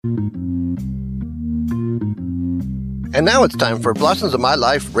And now it's time for Blossoms of My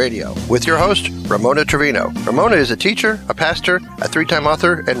Life Radio with your host, Ramona Trevino. Ramona is a teacher, a pastor, a 3-time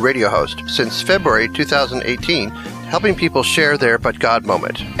author, and radio host since February 2018, helping people share their But God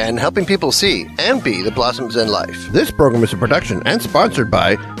moment and helping people see and be the blossoms in life. This program is a production and sponsored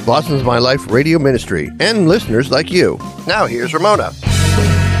by Blossoms of My Life Radio Ministry and listeners like you. Now here's Ramona.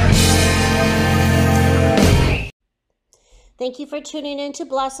 Thank you for tuning in to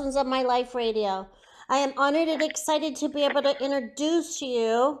Blossoms of My Life Radio. I am honored and excited to be able to introduce to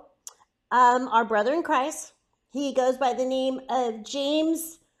you our brother in Christ. He goes by the name of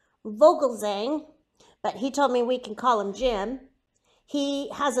James Vogelzang, but he told me we can call him Jim. He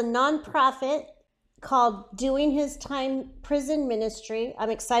has a nonprofit called Doing His Time Prison Ministry.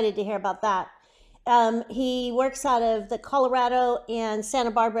 I'm excited to hear about that. He works out of the Colorado and Santa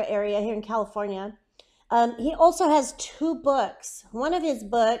Barbara area here in California. He also has 2 books. One of his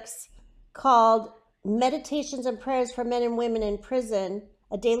books called Meditations and Prayers for Men and Women in Prison,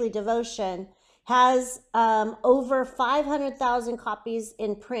 a daily devotion, has over 500,000 copies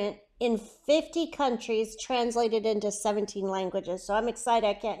in print in 50 countries, translated into 17 languages. So I'm excited.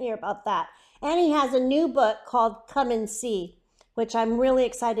 I can't hear about that. And he has a new book called Come and See, which I'm really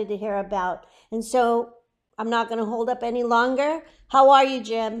excited to hear about. And so I'm not going to hold up any longer. How are you,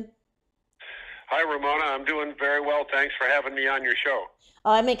 Jim? Hi, Ramona. I'm doing very well. Thanks for having me on your show.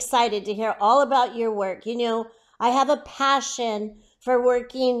 Oh, I'm excited to hear all about your work. You know, I have a passion for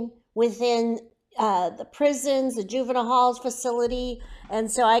working within the prisons, the juvenile halls facility, and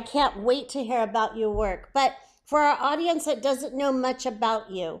so I can't wait to hear about your work. But for our audience that doesn't know much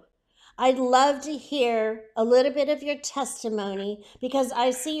about you, I'd love to hear a little bit of your testimony, because I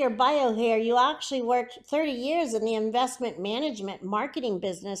see your bio here. You actually worked 30 years in the investment management marketing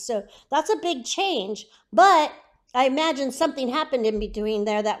business, so that's a big change. But I imagine something happened in between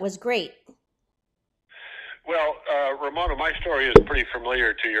there that was great. Well, Ramona, my story is pretty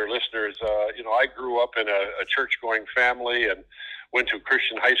familiar to your listeners. I grew up in a church-going family and went to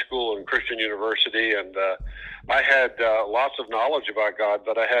Christian high school and Christian university, and I had lots of knowledge about God,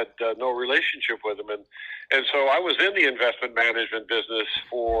 but I had no relationship with Him. And so I was in the investment management business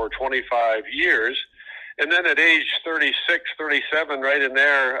for 25 years. And then at age 36, 37, right in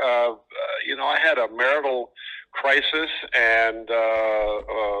there, I had a marital crisis and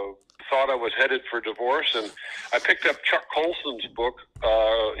thought I was headed for divorce. And I picked up Chuck Colson's book.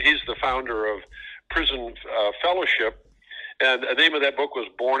 He's the founder of Prison Fellowship. And the name of that book was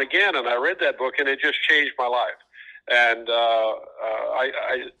Born Again. And I read that book, and it just changed my life. And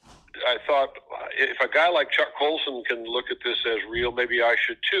I thought, if a guy like Chuck Colson can look at this as real, maybe I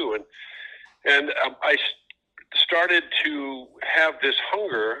should too. And I started to have this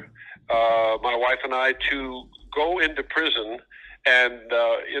hunger, my wife and I, to go into prison and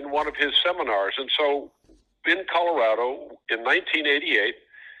in one of his seminars. And so in Colorado in 1988,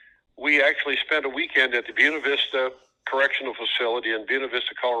 we actually spent a weekend at the Buena Vista Correctional Facility in Buena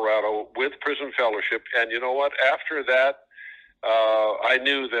Vista, Colorado, with Prison Fellowship. And you know what? After that, I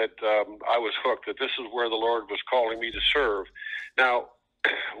knew that I was hooked, that this is where the Lord was calling me to serve. Now,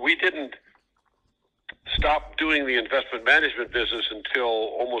 we didn't stop doing the investment management business until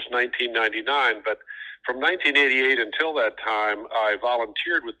almost 1999, but from 1988 until that time, I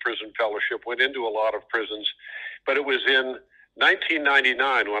volunteered with Prison Fellowship, went into a lot of prisons, but it was in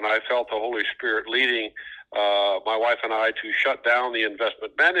 1999 when I felt the Holy Spirit leading my wife and I to shut down the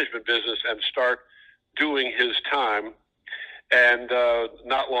investment management business and start doing His time. And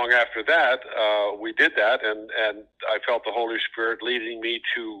not long after that, we did that, and I felt the Holy Spirit leading me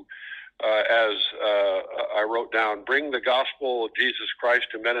to, as I wrote down, bring the gospel of Jesus Christ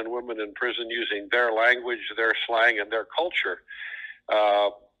to men and women in prison using their language, their slang, and their culture.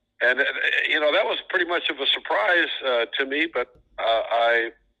 That was pretty much of a surprise to me, but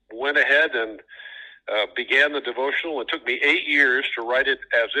I went ahead and began the devotional. It took me 8 years to write it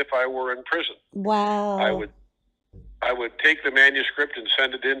as if I were in prison. Wow. I would take the manuscript and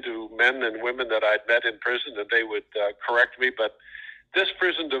send it in to men and women that I'd met in prison, and they would correct me. But this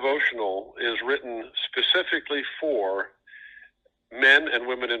prison devotional is written specifically for men and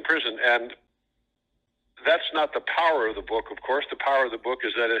women in prison. And that's not the power of the book, of course. The power of the book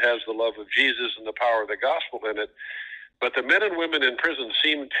is that it has the love of Jesus and the power of the gospel in it. But the men and women in prison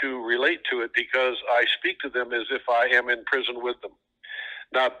seem to relate to it because I speak to them as if I am in prison with them,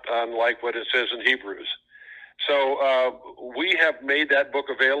 not unlike what it says in Hebrews. So we have made that book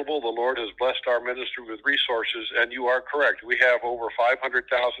available. The Lord has blessed our ministry with resources, and you are correct. We have over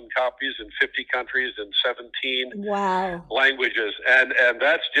 500,000 copies in 50 countries and 17 wow. languages, and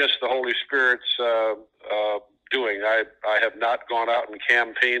that's just the Holy Spirit's doing. I have not gone out and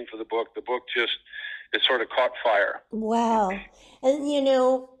campaigned for the book. The book just, it sort of caught fire. Wow.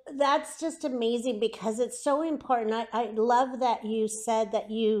 And that's just amazing because it's so important. I love that you said that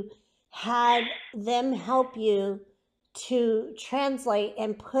you had them help you to translate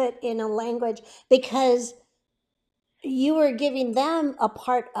and put in a language, because you were giving them a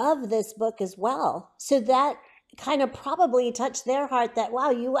part of this book as well. So that kind of probably touched their heart that,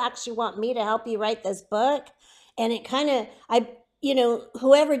 wow, you actually want me to help you write this book. And it kind of,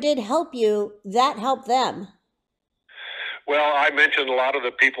 whoever did help you, that helped them. Well, I mentioned a lot of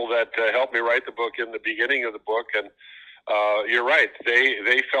the people that helped me write the book in the beginning of the book, and you're right.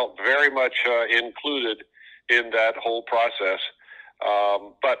 They felt very much included in that whole process.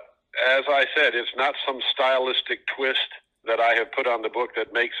 But as I said, it's not some stylistic twist that I have put on the book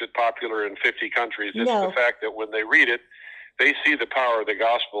that makes it popular in 50 countries. It's the fact that when they read it, they see the power of the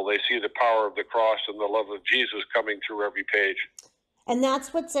gospel. They see the power of the cross and the love of Jesus coming through every page. And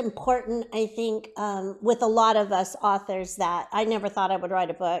that's what's important, I think, with a lot of us authors, that I never thought I would write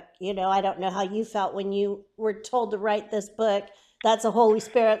a book. I don't know how you felt when you were told to write this book. That's a Holy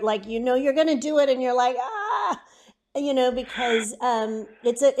Spirit, like, you're going to do it. And you're like, because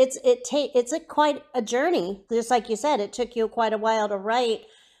it's quite a journey. Just like you said, it took you quite a while to write,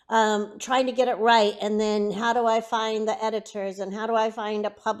 trying to get it right. And then how do I find the editors, and how do I find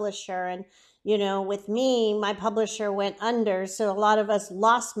a publisher? And with me, my publisher went under. So a lot of us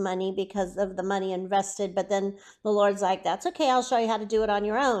lost money because of the money invested. But then the Lord's like, that's okay. I'll show you how to do it on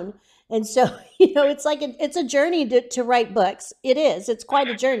your own. And so, it's like, it's a journey to write books. It is. It's quite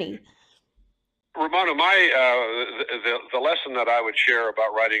a journey. Ramona, the lesson that I would share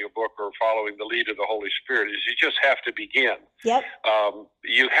about writing a book or following the lead of the Holy Spirit is you just have to begin. Yep.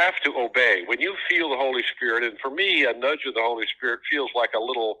 You have to obey. When you feel the Holy Spirit, and for me, a nudge of the Holy Spirit feels like a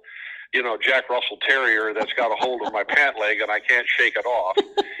little Jack Russell Terrier that's got a hold of my pant leg and I can't shake it off.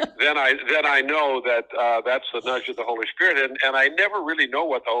 then I know that that's the nudge of the Holy Spirit, and I never really know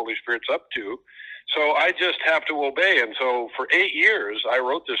what the Holy Spirit's up to, so I just have to obey. And so for 8 years, I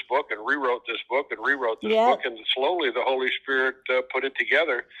wrote this book and rewrote this book and rewrote this book, and slowly the Holy Spirit put it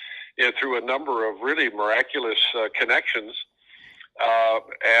together through a number of really miraculous connections,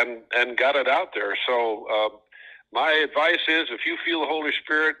 and got it out there. So my advice is, if you feel the Holy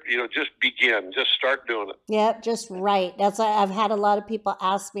Spirit, just begin. Just start doing it. Yep, just write. That's why I've had a lot of people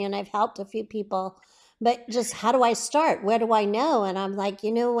ask me, and I've helped a few people, but just how do I start? Where do I know? And I'm like,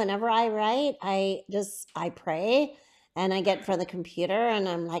 whenever I write, I pray, and I get for the computer, and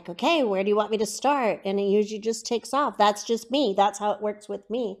I'm like, okay, where do you want me to start? And it usually just takes off. That's just me. That's how it works with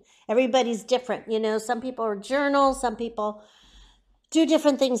me. Everybody's different. Some people are journal, some people do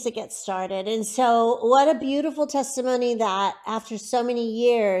different things to get started. And so what a beautiful testimony that after so many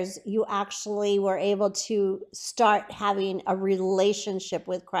years, you actually were able to start having a relationship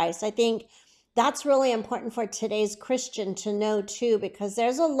with Christ. I think that's really important for today's Christian to know too, because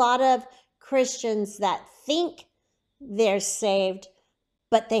there's a lot of Christians that think they're saved,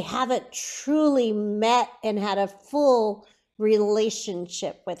 but they haven't truly met and had a full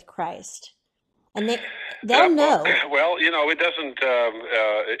relationship with Christ. And they'll know. Well, it doesn't.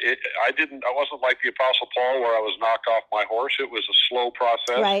 I wasn't like the Apostle Paul, where I was knocked off my horse. It was a slow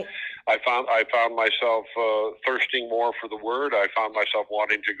process. Right. I found myself thirsting more for the Word. I found myself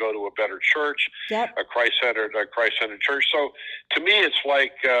wanting to go to a better church, a Christ-centered church. So to me, it's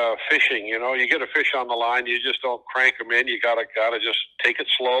like fishing. You get a fish on the line, you just don't crank them in. You gotta just take it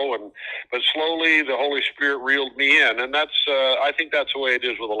slow, but slowly the Holy Spirit reeled me in, and that's I think that's the way it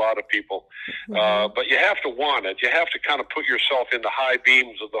is with a lot of people. Mm-hmm. But you have to want it. You have to kind of put yourself in the high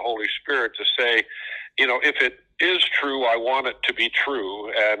beams of the Holy Spirit to say, if it is true, I want it to be true,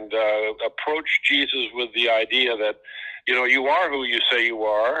 and approach Jesus with the idea that, you are who you say you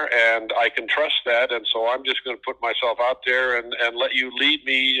are, and I can trust that, and so I'm just going to put myself out there and let you lead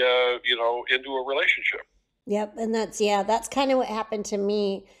me, into a relationship. Yep, and that's kind of what happened to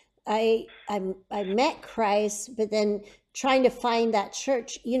me. I met Christ, but then trying to find that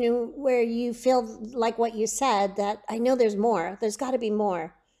church, where you feel like what you said, that I know there's more. There's got to be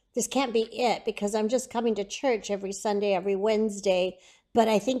more. This can't be it, because I'm just coming to church every Sunday, every Wednesday, but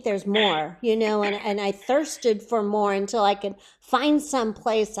I think there's more, and I thirsted for more until I could find some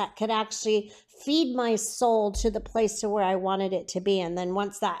place that could actually feed my soul to the place to where I wanted it to be. And then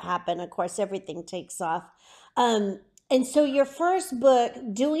once that happened, of course, everything takes off. And so your first book,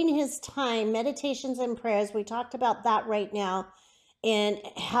 Doing His Time, Meditations and Prayers, we talked about that right now, and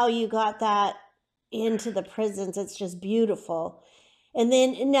how you got that into the prisons. It's just beautiful. And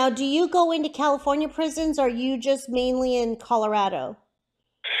then now, do you go into California prisons, or are you just mainly in Colorado?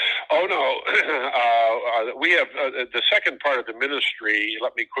 Oh, no. We have the second part of the ministry.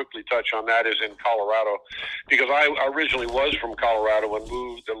 Let me quickly touch on that, is in Colorado, because I originally was from Colorado and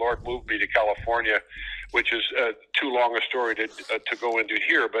the Lord moved me to California, which is too long a story to go into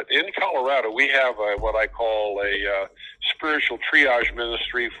here. But in Colorado, we have what I call a spiritual triage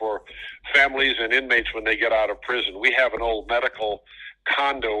ministry for families and inmates when they get out of prison. We have an old medical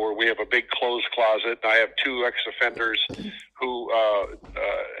condo where we have a big clothes closet. I have 2 ex-offenders who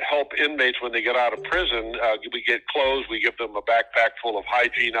help inmates when they get out of prison. We get clothes. We give them a backpack full of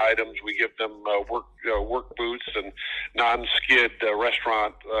hygiene items. We give them work boots and non-skid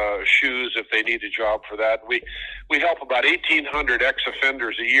restaurant shoes if they need a job for that. We help about 1,800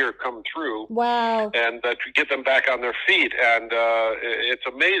 ex-offenders a year come through. Wow. And to get them back on their feet. And it's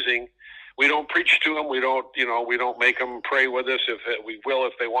amazing. We don't preach to them. We don't make them pray with us. We will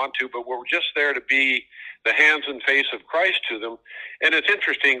if they want to, but we're just there to be the hands and face of Christ to them. And it's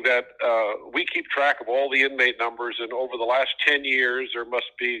interesting that we keep track of all the inmate numbers, and over the last 10 years, there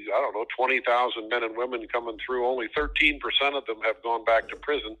must be, 20,000 men and women coming through. Only 13% of them have gone back to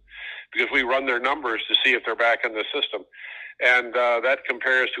prison, because we run their numbers to see if they're back in the system. And that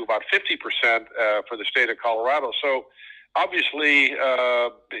compares to about 50% for the state of Colorado. So obviously,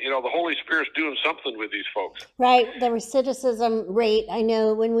 the Holy Spirit's doing something with these folks. Right. The recidivism rate, I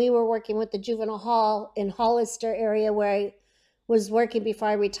know when we were working with the juvenile hall in Hollister area, where I was working before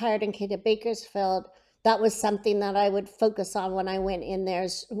I retired and came to Bakersfield, that was something that I would focus on when I went in there.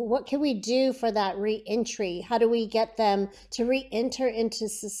 Is what can we do for that re-entry? How do we get them to re-enter into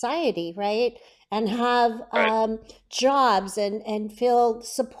society, right? And have jobs and feel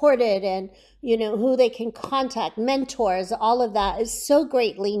supported, and who they can contact, mentors, all of that is so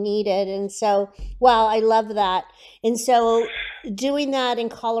greatly needed. And so, wow, I love that. And so doing that in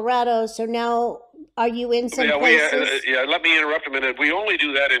Colorado, so now are you in some places? Let me interrupt a minute. We only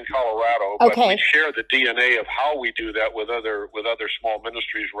do that in Colorado, but Okay. we share the DNA of how we do that with other small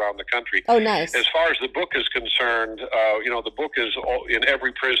ministries around the country. Oh, nice. As far as the book is concerned, the book is in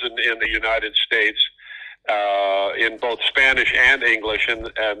every prison in the United States, in both Spanish and English, and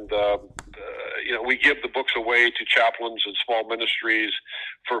we give the books away to chaplains and small ministries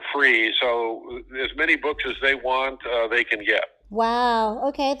for free. So as many books as they want, they can get. Wow.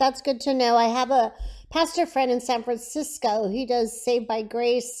 Okay, that's good to know. I have a pastor friend in San Francisco. He does Saved by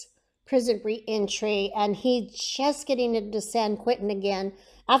Grace prison re-entry, and he's just getting into San Quentin again.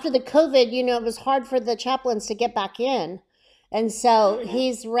 After the COVID, it was hard for the chaplains to get back in. And so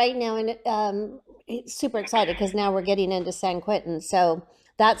he's right now he's super excited because now we're getting into San Quentin. So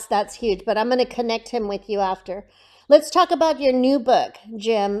that's huge. But I'm going to connect him with you after. Let's talk about your new book,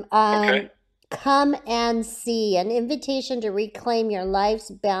 Jim. Okay. Come and See, an invitation to reclaim your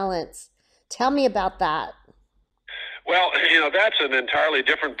life's balance. Tell me about that. Well, that's an entirely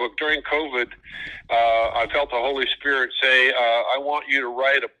different book. During COVID, I felt the Holy Spirit say, I want you to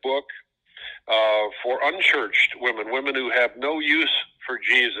write a book for unchurched women who have no use for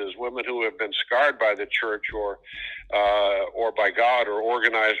Jesus, women who have been scarred by the church or by God or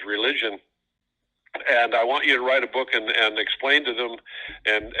organized religion. And I want you to write a book and explain to them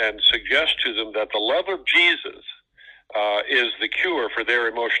and suggest to them that the love of Jesus is the cure for their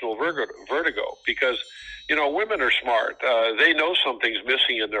emotional vertigo. Because, women are smart. They know something's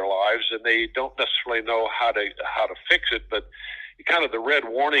missing in their lives, and they don't necessarily know how to fix it. But kind of the red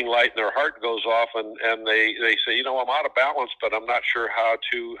warning light in their heart goes off, and they say, I'm out of balance, but I'm not sure how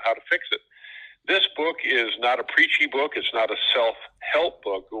to fix it. This book is not a preachy book. It's not a self-help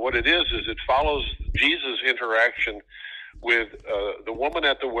book. What it is it follows Jesus' interaction with the woman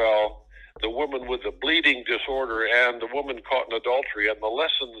at the well, the woman with the bleeding disorder, and the woman caught in adultery, and the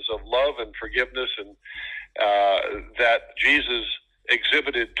lessons of love and forgiveness and that Jesus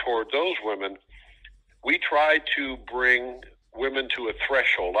exhibited toward those women. We try to bring women to a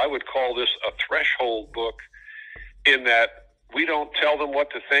threshold. I would call this a threshold book, in that we don't tell them what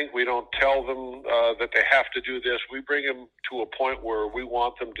to think. We don't tell them that they have to do this. We bring them to a point where we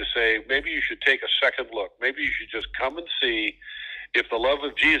want them to say, maybe you should take a second look. Maybe you should just come and see if the love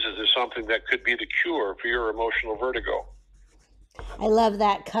of Jesus is something that could be the cure for your emotional vertigo. I love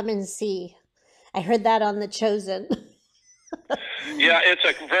that. Come and see. I heard that on The Chosen. Yeah, it's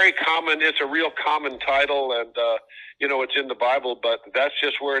a real common title, and it's in the Bible, but that's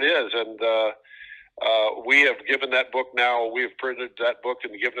just where it is. And we have given that book now. We have printed that book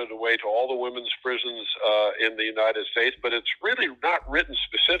and given it away to all the women's prisons in the United States. But it's really not written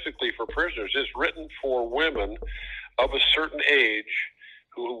specifically for prisoners. It's written for women of a certain age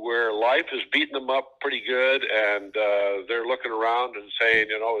where life is beating them up pretty good, and they're looking around and saying,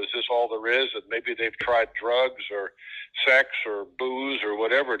 is this all there is? And maybe they've tried drugs or sex or booze or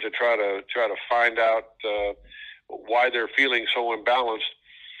whatever to try to find out why they're feeling so imbalanced.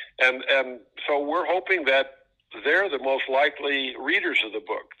 And so we're hoping that they're the most likely readers of the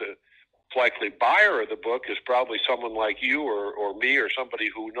book. The likely buyer of the book is probably someone like you or me or somebody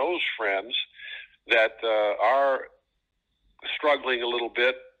who knows friends that are struggling a little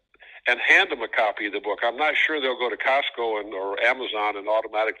bit, and hand them a copy of the book. I'm not sure they'll go to Costco or Amazon and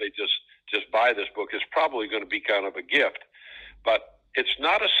automatically just buy this book. It's probably going to be kind of a gift. But it's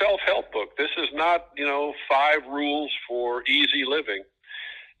not a self-help book. This is not, 5 rules for easy living.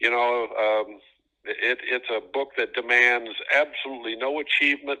 It's a book that demands absolutely no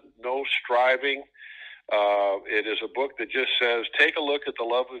achievement, no striving. It is a book that just says, take a look at the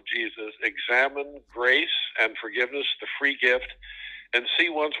love of Jesus, examine grace and forgiveness, the free gift, and see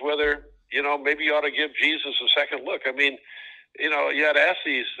once whether, maybe you ought to give Jesus a second look. I mean, you had to ask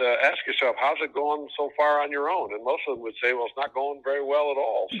yourself, how's it going so far on your own? And most of them would say, well, it's not going very well at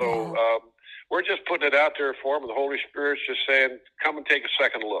all. So we're just putting it out there for them, and the Holy Spirit's just saying, come and take a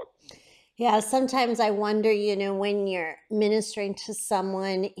second look. Yeah, sometimes I wonder, when you're ministering to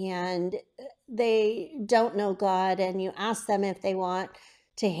someone and they don't know God, and you ask them if they want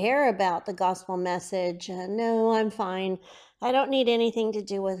to hear about the gospel message. No, I'm fine. I don't need anything to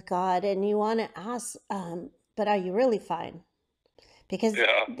do with God. And you want to ask, but are you really fine? Because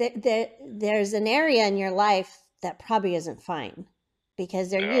there's an area in your life that probably isn't fine,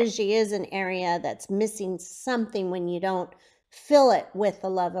 because there usually is an area that's missing something when you don't fill it with the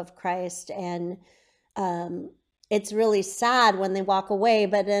love of Christ. And it's really sad when they walk away,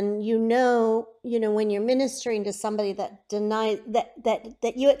 but then when you're ministering to somebody that denies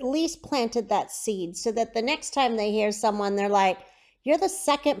that you at least planted that seed, so that the next time they hear someone, they're like, you're the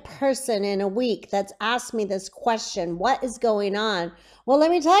second person in a week that's asked me this question. What is going on? Well,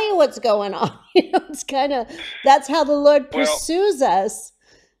 let me tell you what's going on. It's that's how the Lord pursues us.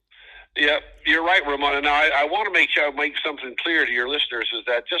 Yeah, you're right, Ramona. Now, I want to make something clear to your listeners, is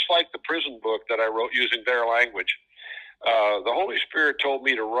that just like the prison book that I wrote using their language, the Holy Spirit told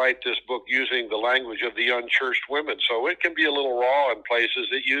me to write this book using the language of the unchurched women. So it can be a little raw in places.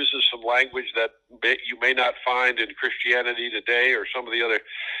 It uses some language that you may not find in Christianity Today or some of the other,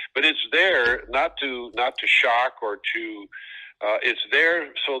 but it's there not to shock or to. It's there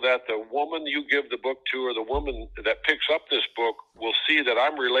so that the woman you give the book to, or the woman that picks up this book, will see that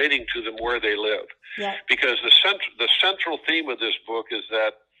I'm relating to them where they live. Yeah. Because the central theme of this book is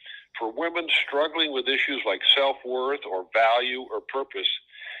that for women struggling with issues like self-worth or value or purpose,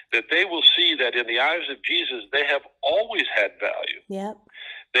 that they will see that in the eyes of Jesus, they have always had value. Yep.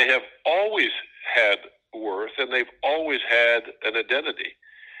 They have always had worth, and they've always had an identity.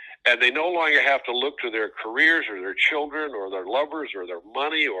 And they no longer have to look to their careers or their children or their lovers or their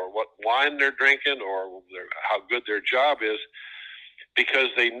money or what wine they're drinking or how good their job is,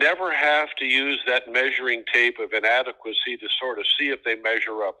 because they never have to use that measuring tape of inadequacy to sort of see if they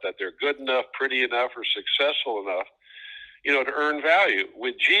measure up, that they're good enough, pretty enough, or successful enough, to earn value.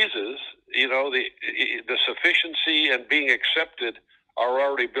 With Jesus, the sufficiency and being accepted are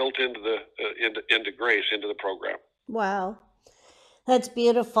already built into into grace, into the program. Wow. That's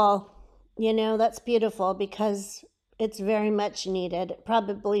beautiful. That's beautiful, because it's very much needed,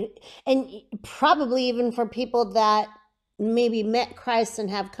 probably even for people that maybe met Christ and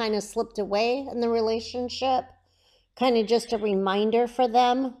have kind of slipped away in the relationship, kind of just a reminder for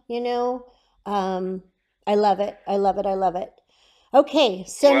them, I love it. I love it. I love it. Okay.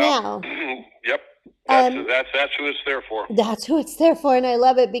 So now. Yep. That's who it's there for. That's who it's there for. And I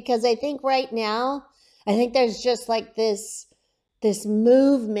love it, because I think right now, there's just like this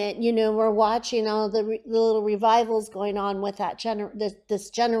movement, we're watching all the little revivals going on with that this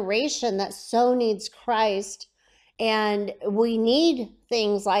generation that so needs Christ. And we need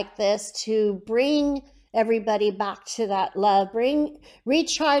things like this to bring everybody back to that love,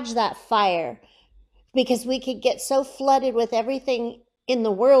 recharge that fire, because we could get so flooded with everything in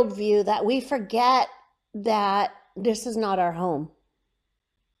the worldview that we forget that this is not our home.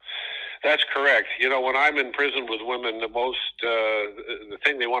 That's correct. When I'm in prison with women, the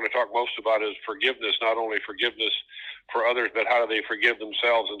thing they want to talk most about is forgiveness, not only forgiveness for others, but how do they forgive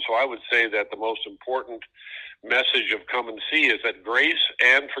themselves. And so I would say that the most important message of Come and See is that grace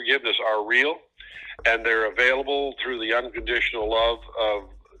and forgiveness are real, and they're available through the unconditional love of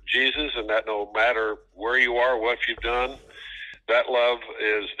Jesus, and that no matter where you are, what you've done, that love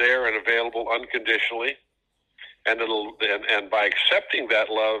is there and available unconditionally. And by accepting that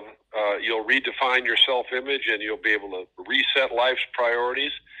love, You'll redefine your self-image, and you'll be able to reset life's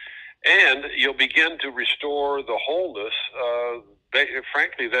priorities, and you'll begin to restore the wholeness,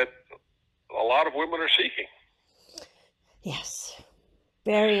 frankly, that a lot of women are seeking. Yes,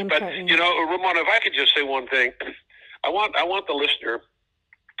 very important. But Ramona, if I could just say one thing, I want the listener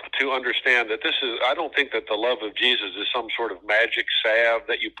to understand that I don't think that the love of Jesus is some sort of magic salve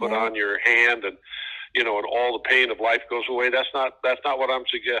that you put on your hand and all the pain of life goes away. That's not what I'm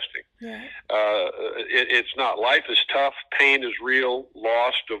suggesting. Yeah. It's not. Life is tough. Pain is real.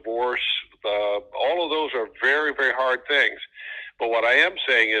 Loss, divorce, all of those are very, very hard things. But what I am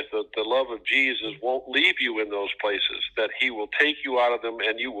saying is that the love of Jesus won't leave you in those places, that he will take you out of them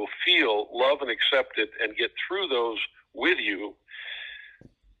and you will feel love and accepted and get through those with you,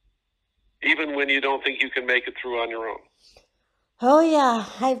 even when you don't think you can make it through on your own. Oh, yeah.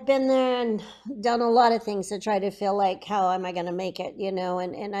 I've been there and done a lot of things to try to feel like, how am I going to make it,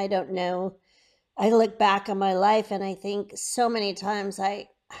 and I don't know. I look back on my life and I think so many times,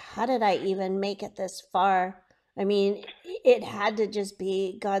 how did I even make it this far? I mean, it had to just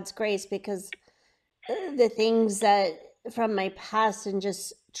be God's grace, because the things that from my past and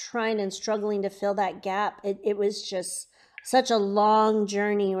just trying and struggling to fill that gap, it was just such a long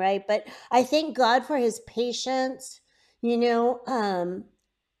journey, right? But I thank God for his patience.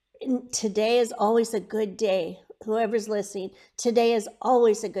 Today is always a good day. Whoever's listening, today is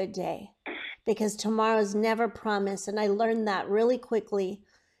always a good day, because tomorrow is never promised. And I learned that really quickly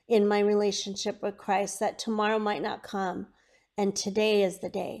in my relationship with Christ, that tomorrow might not come. And today is the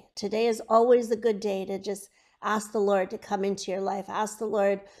day. Today is always a good day to just ask the Lord to come into your life. Ask the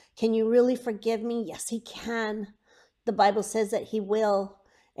Lord, can you really forgive me? Yes, he can. The Bible says that he will,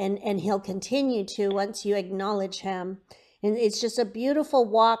 and he'll continue to once you acknowledge him. And it's just a beautiful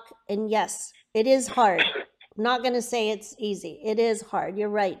walk. And yes, it is hard. I'm not going to say it's easy. It is hard. You're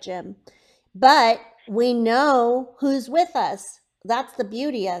right, Jim. But we know who's with us. That's the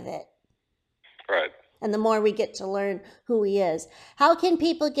beauty of it. Right. And the more we get to learn who he is. How can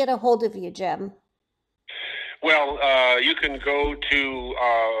people get a hold of you, Jim? Well, you can go to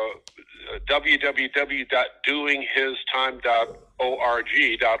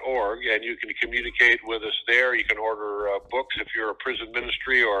www.doinghistime.org, and you can communicate with us there. You can order books if you're a prison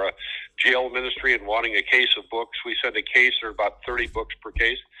ministry or a jail ministry and wanting a case of books. We send a case, or about 30 books per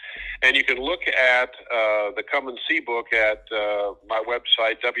case. And you can look at the Come and See book at my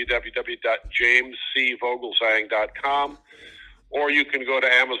website, www.jamescvogelzang.com, or you can go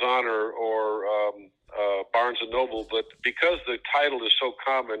to Amazon or Barnes & Noble. But because the title is so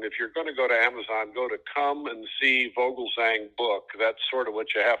common, if you're going to go to Amazon, go to Come and See Vogelzang book. That's sort of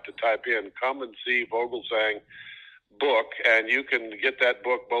what you have to type in, Come and See Vogelzang book, and you can get that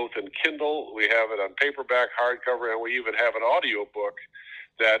book both in Kindle. We have it on paperback, hardcover, and we even have an audio book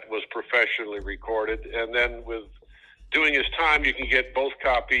that was professionally recorded. And then with Doing His Time, you can get both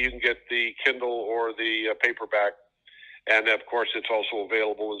copies. You can get the Kindle or the paperback. And of course, it's also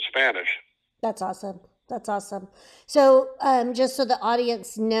available in Spanish. That's awesome. That's awesome. So just so the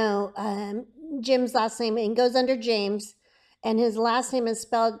audience know, Jim's last name, it goes under James, and his last name is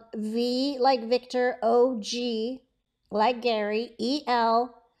spelled V like Victor, O-G like Gary,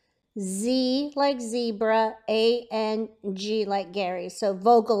 E-L-Z like zebra, A-N-G like Gary. So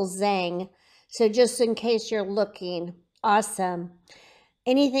Vogelzang. So just in case you're looking. Awesome.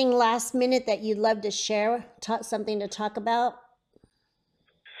 Anything last minute that you'd love to share? Something to talk about?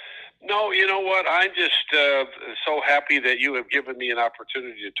 No, you know what? I'm just so happy that you have given me an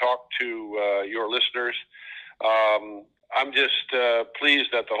opportunity to talk to your listeners. I'm just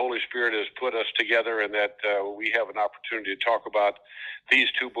pleased that the Holy Spirit has put us together and that we have an opportunity to talk about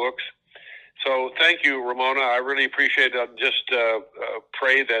these two books. So thank you, Ramona. I really appreciate it. Just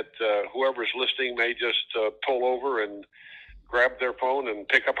pray that whoever's listening may just pull over and grab their phone and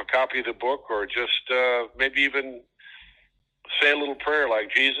pick up a copy of the book, or just maybe even say a little prayer like,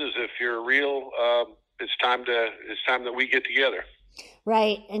 Jesus, if you're real, it's time that we get together.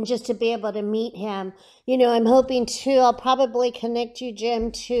 Right. And just to be able to meet him, I'm hoping too, I'll probably connect you,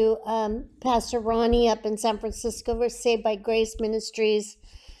 Jim, to Pastor Ronnie up in San Francisco for Saved by Grace Ministries,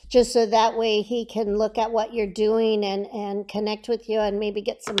 just so that way he can look at what you're doing and connect with you, and maybe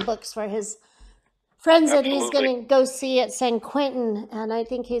get some books for his friends that he's going to go see at San Quentin, and I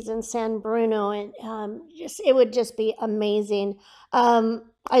think he's in San Bruno, and it would just be amazing. I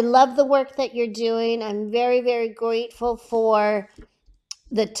love the work that you're doing. I'm very, very grateful for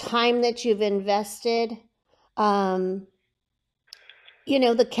the time that you've invested, the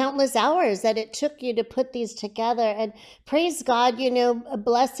countless hours that it took you to put these together. And praise God,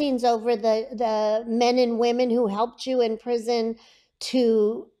 blessings over the men and women who helped you in prison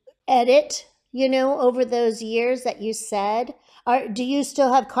to edit, over those years that you said? Do you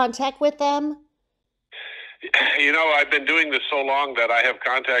still have contact with them? I've been doing this so long that I have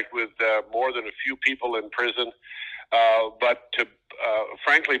contact with more than a few people in prison. But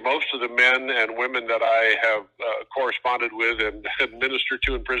frankly, most of the men and women that I have corresponded with and ministered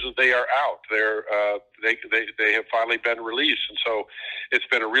to in prison, they are out. They have finally been released, and so it's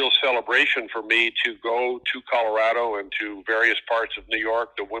been a real celebration for me to go to Colorado and to various parts of New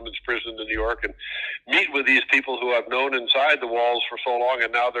York, the women's prison in New York, and meet with these people who I've known inside the walls for so long,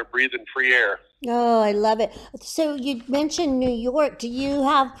 and now they're breathing free air. Oh, I love it. So you mentioned New York. Do you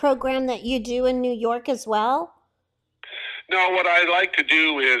have a program that you do in New York as well? No, what I like to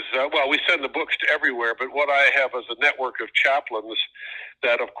do is, we send the books to everywhere, but what I have is a network of chaplains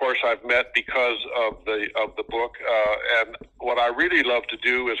that, of course, I've met because of the book. And what I really love to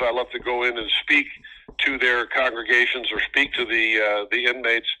do is I love to go in and speak to their congregations or speak to the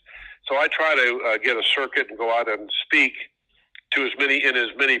inmates. So I try to get a circuit and go out and speak to as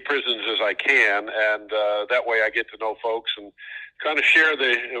many prisons as I can, and that way I get to know folks and kind of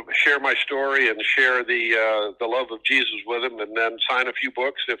share my story and share the love of Jesus with them, and then sign a few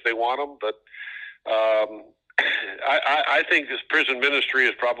books if they want them. But I think this prison ministry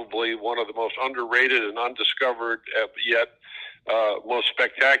is probably one of the most underrated and undiscovered, yet most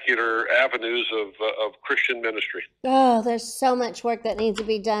spectacular avenues of Christian ministry. Oh, there's so much work that needs to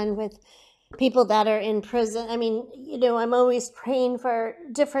be done with people that are in prison. I mean, I'm always praying for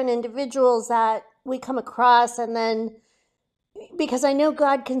different individuals that we come across, and then because I know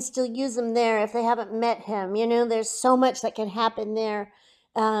God can still use them there if they haven't met him. There's so much that can happen there.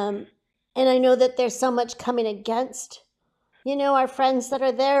 And I know that there's so much coming against, our friends that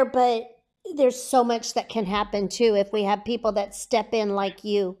are there, but there's so much that can happen too if we have people that step in like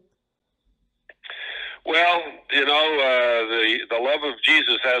you. Well, the love of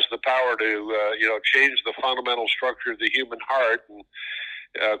Jesus has the power to, change the fundamental structure of the human heart. And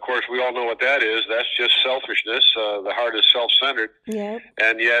of course, we all know what that is. That's just selfishness. The heart is self-centered. Yep.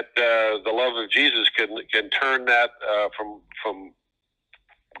 And yet the love of Jesus can turn that from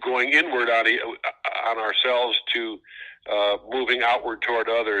going inward on ourselves to moving outward toward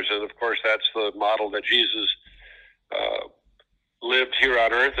others. And of course, that's the model that Jesus lived here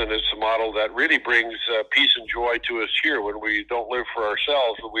on earth, and it's a model that really brings peace and joy to us here when we don't live for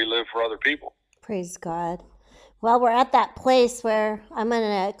ourselves, but we live for other people. Praise God. Well, we're at that place where I'm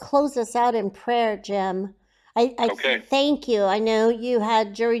going to close us out in prayer, Jim. I thank you. I know you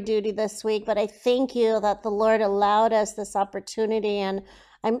had jury duty this week, but I thank you that the Lord allowed us this opportunity, and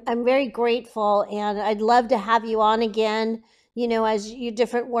I'm very grateful, and I'd love to have you on again. As your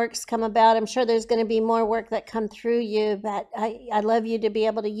different works come about, I'm sure there's going to be more work that come through you, but I'd love you to be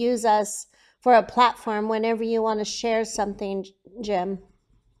able to use us for a platform whenever you want to share something, Jim.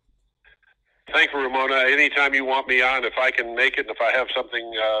 Thank you, Ramona. Anytime you want me on, if I can make it, and if I have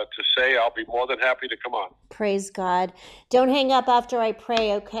something to say, I'll be more than happy to come on. Praise God. Don't hang up after I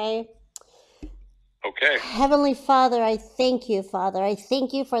pray, okay? Okay. Heavenly Father, I thank you, Father. I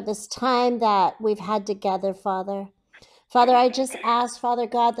thank you for this time that we've had together, Father. Father, I just ask, Father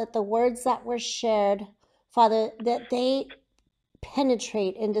God, that the words that were shared, Father, that they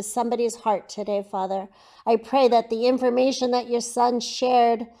penetrate into somebody's heart today, Father. I pray that the information that your son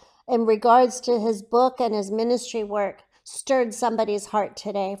shared in regards to his book and his ministry work stirred somebody's heart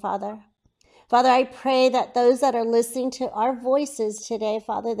today, Father. Father, I pray that those that are listening to our voices today,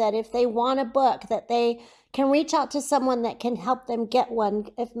 Father, that if they want a book, that they can reach out to someone that can help them get one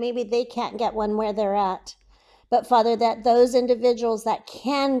if maybe they can't get one where they're at. But, Father, that those individuals that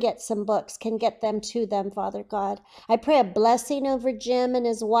can get some books can get them to them, Father God. I pray a blessing over Jim and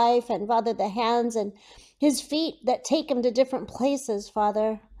his wife, and, Father, the hands and his feet that take him to different places,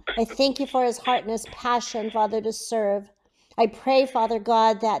 Father. I thank you for his heart and his passion, Father, to serve. I pray, Father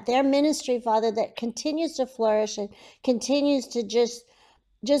God, that their ministry, Father, that continues to flourish and continues to just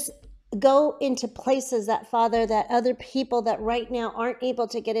go into places that, Father, that other people that right now aren't able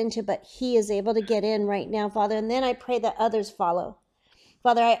to get into, but he is able to get in right now, Father. And then I pray that others follow.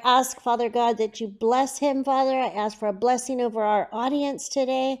 Father, I ask, Father God, that you bless him, Father. I ask for a blessing over our audience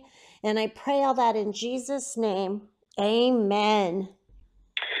today. And I pray all that in Jesus' name. Amen.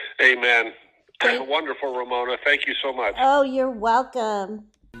 Amen. Wonderful, Ramona. Thank you so much. Oh, you're welcome.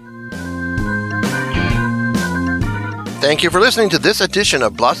 Thank you for listening to this edition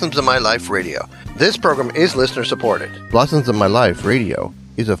of Blossoms of My Life Radio. This program is listener supported. Blossoms of My Life Radio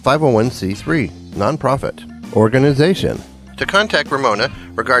is a 501c3 nonprofit organization. To contact Ramona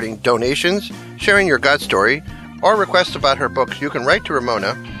regarding donations, sharing your God story, or requests about her books, you can write to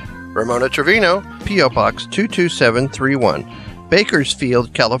Ramona Trevino, P.O. Box 22731,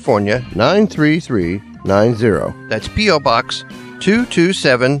 Bakersfield, California, 93390. That's P.O. Box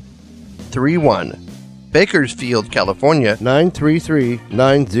 22731. Bakersfield, California,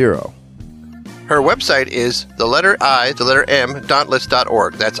 93390. Her website is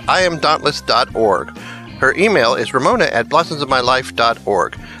dauntless.org. That's iamdauntless.org. Her email is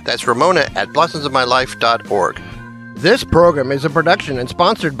ramona@blossomsofmylife.org. That's ramona@blossomsofmylife.org. This program is a production and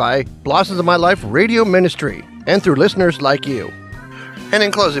sponsored by Blossoms of My Life Radio Ministry and through listeners like you. And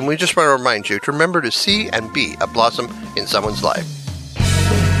in closing, we just want to remind you to remember to see and be a blossom in someone's life.